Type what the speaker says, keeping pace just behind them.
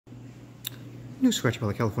New scratch by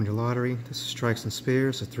the California Lottery. This is Strikes and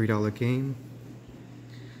Spares, a $3 game.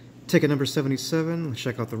 Ticket number 77. Let's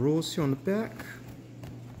check out the rules here on the back.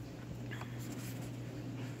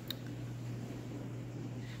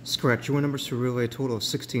 Scratch your numbers to relay a total of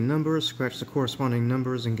 16 numbers. Scratch the corresponding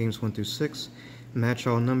numbers in games 1 through 6. Match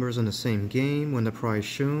all numbers in the same game. Win the prize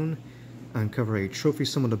shown. Uncover a trophy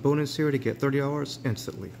sum with a bonus here to get $30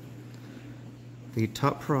 instantly. The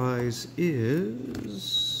top prize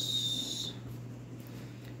is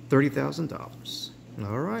 $30,000.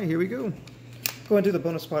 Alright, here we go. Go ahead and do the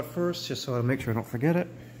bonus spot first, just so I make sure I don't forget it.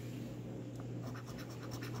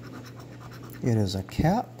 It is a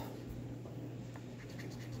cap.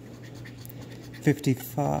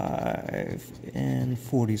 55 and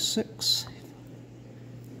 46.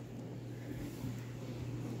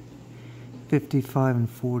 55 and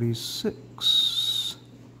 46.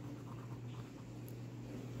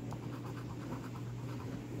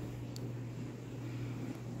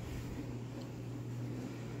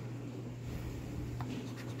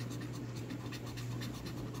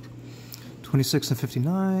 26 and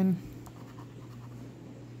 59.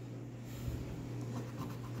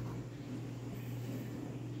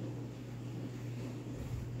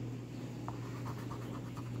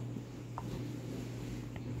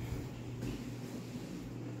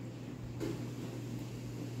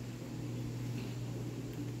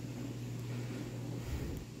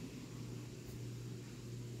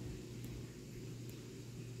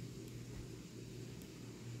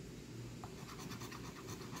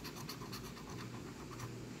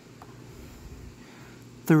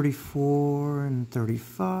 34 and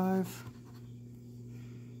 35.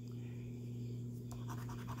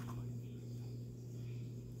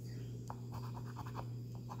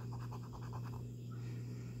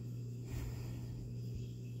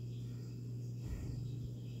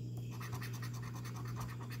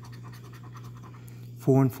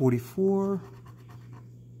 4 and 44.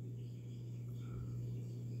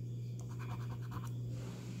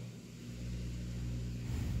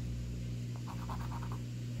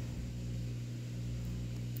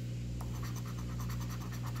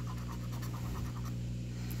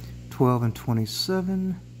 12 and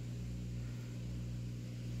 27.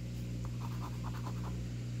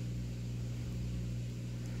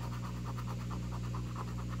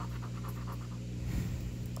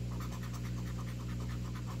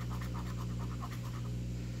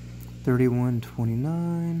 31,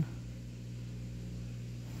 29.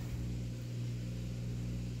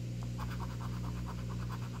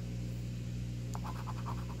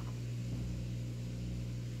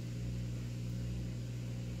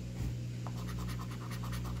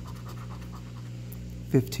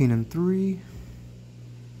 15 and 3.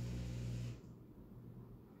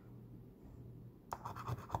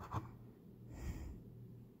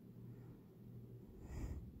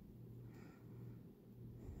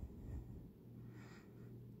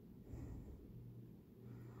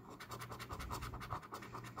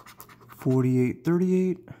 48,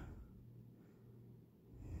 38.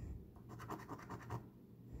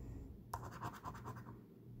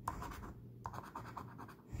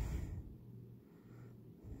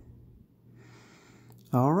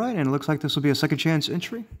 'Alright, and it looks like this will be a second chance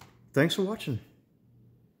entry. Thanks for watching.